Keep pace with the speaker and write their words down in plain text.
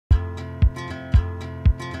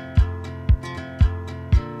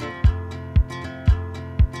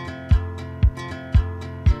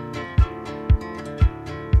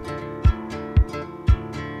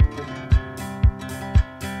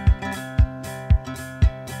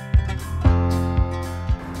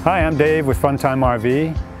Hi, I'm Dave with Funtime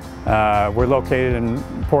RV. We're located in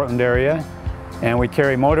Portland area, and we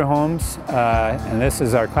carry motorhomes. And this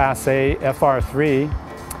is our Class A FR3.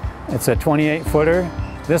 It's a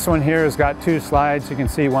 28-footer. This one here has got two slides. You can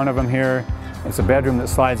see one of them here. It's a bedroom that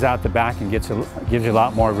slides out the back and gives you a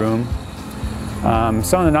lot more room.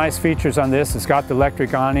 Some of the nice features on this: it's got the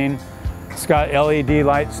electric awning. It's got LED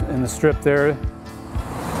lights in the strip there.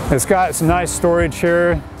 It's got some nice storage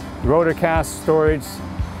here, rotor cast storage,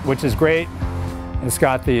 which is great. It's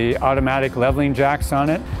got the automatic leveling jacks on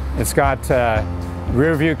it. It's got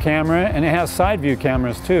rear view camera, and it has side view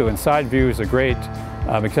cameras too. And side views are great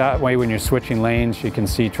because that way when you're switching lanes, you can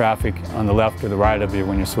see traffic on the left or the right of you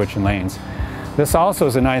when you're switching lanes. This also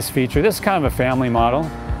is a nice feature. This is kind of a family model.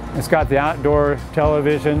 It's got the outdoor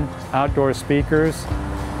television, outdoor speakers.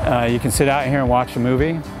 You can sit out here and watch a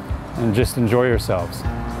movie and just enjoy yourselves.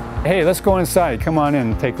 Hey, let's go inside. Come on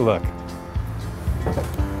in and take a look.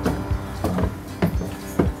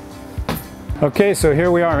 Okay, so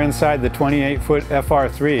here we are inside the 28-foot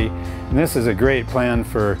FR3, and this is a great plan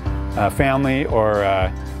for family or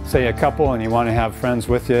say a couple and you want to have friends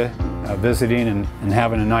with you visiting and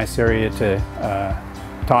having a nice area to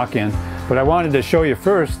talk in. But I wanted to show you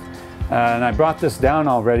first, and I brought this down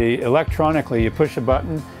already electronically. You push a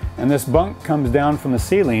button and this bunk comes down from the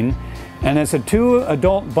ceiling, and it's a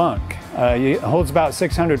 2-adult bunk. It holds about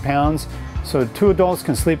 600 pounds, so 2 adults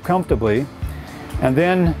can sleep comfortably. And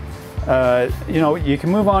then you know, you can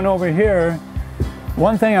move on over here.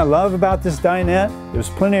 One thing I love about this dinette, there's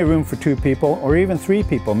plenty of room for 2 people or even 3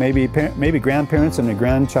 people, maybe grandparents and a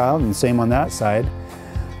grandchild, and same on that side.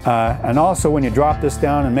 And also when you drop this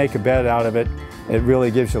down and make a bed out of it, it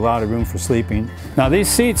really gives you a lot of room for sleeping. Now these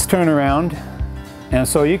seats turn around, and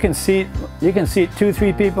so you can seat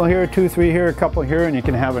 2-3 people here, 2-3 here, a couple here, and you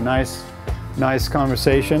can have a nice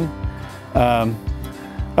conversation.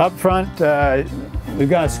 Up front, we've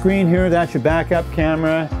got a screen here. That's your backup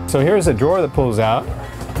camera. So here's a drawer that pulls out.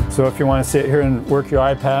 So if you want to sit here and work your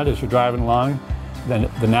iPad as you're driving along, then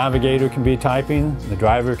the navigator can be typing, the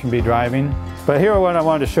driver can be driving. But here what I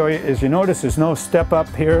wanted to show you is, you notice there's no step up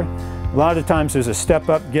here. A lot of times there's a step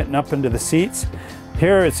up getting up into the seats.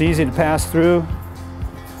 Here it's easy to pass through.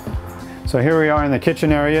 So here we are in the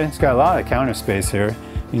kitchen area. It's got a lot of counter space here.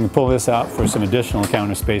 You can pull this out for some additional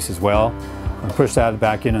counter space as well. And push that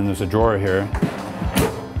back in, and there's a drawer here.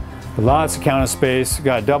 Lots of counter space.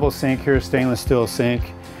 Got a double sink here, stainless steel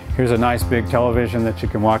sink. Here's a nice big television that you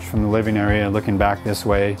can watch from the living area looking back this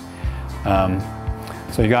way.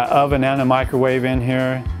 So you got oven and a microwave in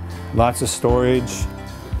here. Lots of storage.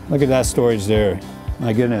 Look at that storage there.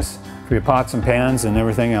 My goodness, for your pots and pans and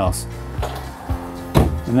everything else.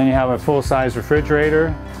 And then you have a full-size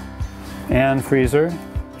refrigerator and freezer.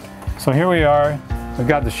 So here we are. We've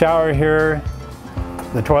got the shower here,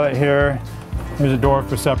 the toilet here. There's a door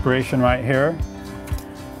for separation right here.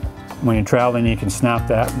 When you're traveling, you can snap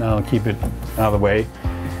that and that'll keep it out of the way.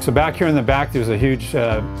 So back here in the back, there's a huge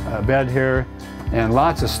bed here and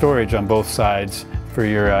lots of storage on both sides for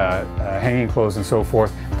your hanging clothes and so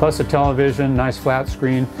forth. Plus a television, nice flat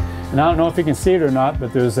screen. And I don't know if you can see it or not,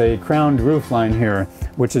 but there's a crowned roof line here,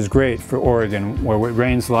 which is great for Oregon, where it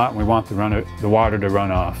rains a lot and we want the water to run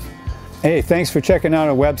off. Hey, thanks for checking out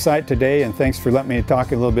our website today, and thanks for letting me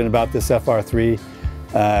talk a little bit about this FR3.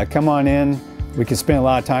 Come on in. We can spend a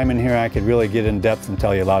lot of time in here. I could really get in depth and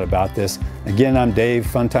tell you a lot about this. Again, I'm Dave,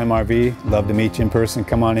 Funtime RV. Love to meet you in person.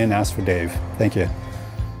 Come on in, ask for Dave. Thank you.